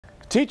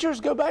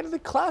Teachers go back to the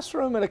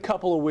classroom in a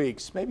couple of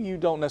weeks. Maybe you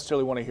don't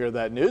necessarily want to hear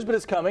that news, but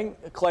it's coming.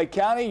 Clay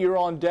County, you're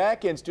on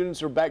deck, and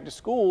students are back to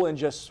school in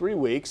just 3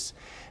 weeks.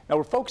 Now,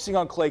 we're focusing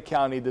on Clay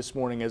County this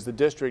morning as the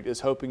district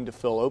is hoping to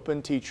fill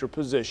open teacher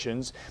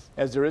positions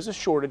as there is a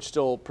shortage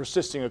still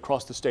persisting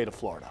across the state of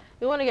Florida.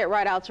 We want to get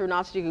right out to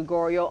Renata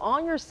Gregorio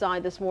on your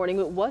side this morning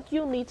with what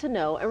you'll need to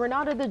know. And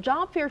Renata, the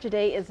job fair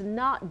today is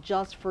not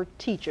just for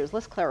teachers.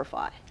 Let's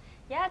clarify.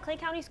 Yeah, Clay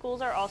County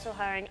schools are also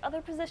hiring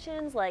other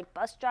positions like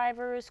bus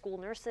drivers, school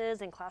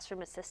nurses, and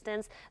classroom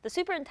assistants. The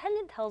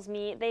superintendent tells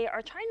me they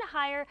are trying to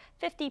hire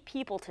 50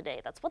 people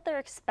today. That's what they're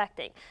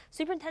expecting.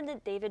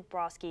 Superintendent David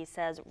Broski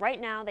says right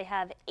now they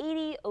have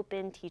 80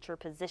 open teacher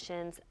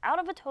positions out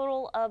of a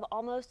total of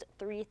almost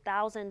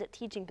 3,000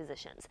 teaching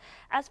positions.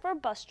 As for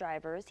bus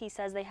drivers, he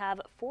says they have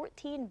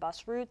 14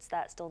 bus routes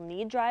that still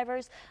need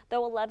drivers,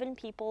 though 11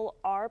 people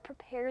are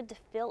prepared to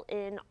fill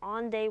in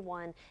on day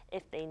one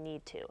if they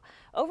need to.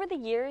 Over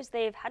the years,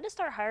 they've had to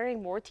start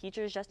hiring more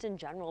teachers just in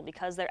general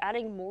because they're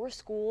adding more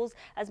schools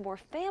as more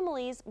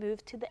families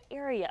move to the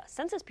area.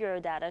 Census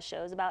Bureau data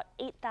shows about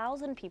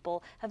 8,000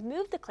 people have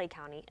moved to Clay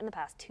County in the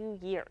past 2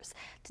 years.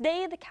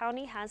 Today, the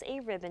county has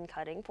a ribbon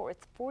cutting for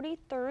its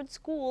 43rd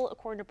school,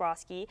 according to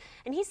Broski,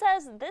 and he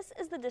says this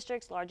is the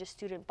district's largest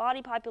student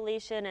body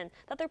population and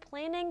that they're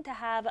planning to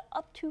have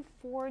up to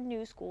 4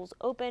 new schools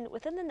open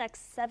within the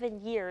next 7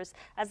 years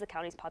as the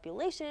county's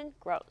population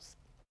grows.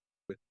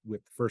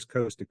 With First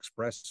Coast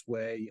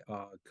Expressway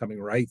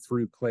coming right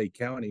through Clay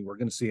County, we're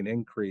going to see an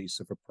increase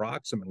of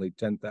approximately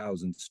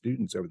 10,000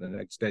 students over the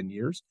next 10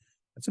 years.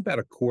 That's about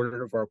a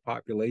quarter of our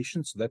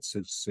population, so that's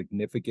a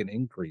significant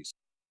increase.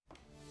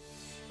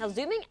 Now,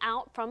 zooming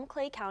out from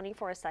Clay County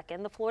for a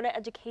second, the Florida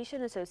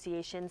Education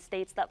Association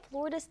states that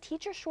Florida's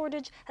teacher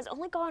shortage has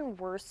only gotten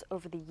worse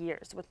over the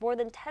years, with more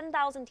than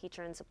 10,000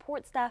 teacher and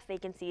support staff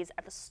vacancies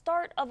at the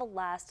start of the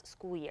last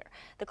school year.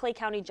 The Clay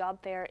County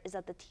Job Fair is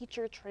at the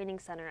Teacher Training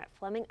Center at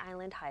Fleming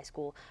Island High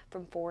School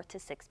from 4 to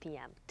 6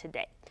 p.m.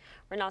 today.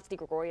 Renata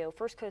Gregorio,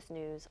 First Coast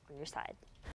News, on your side.